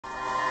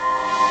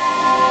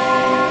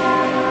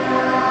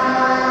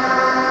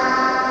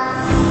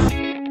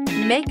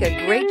Make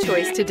a great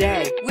choice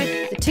today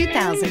with the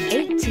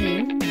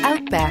 2018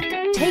 Outback.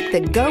 Take the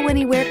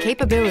go-anywhere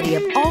capability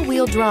of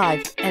all-wheel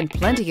drive and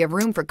plenty of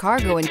room for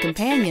cargo and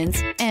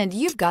companions, and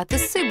you've got the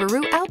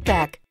Subaru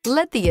Outback.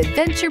 Let the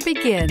adventure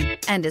begin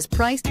and is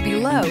priced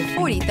below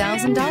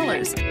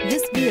 $40,000.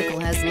 This vehicle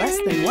has less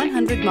than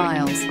 100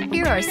 miles.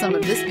 Here are some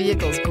of this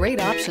vehicle's great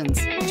options: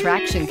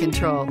 traction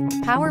control,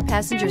 power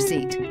passenger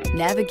seat,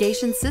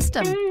 navigation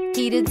system,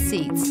 heated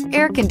seats,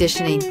 air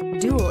conditioning,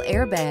 dual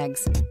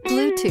airbags,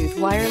 Bluetooth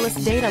wireless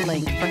data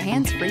link for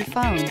hands-free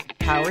phone,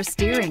 power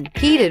steering,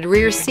 heated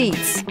rear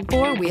seats,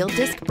 four-wheel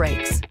disc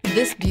brakes.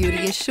 This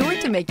beauty is sure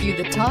to make you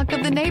the talk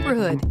of the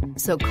neighborhood.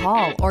 So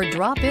call or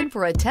drop in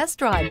for a test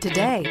drive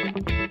today.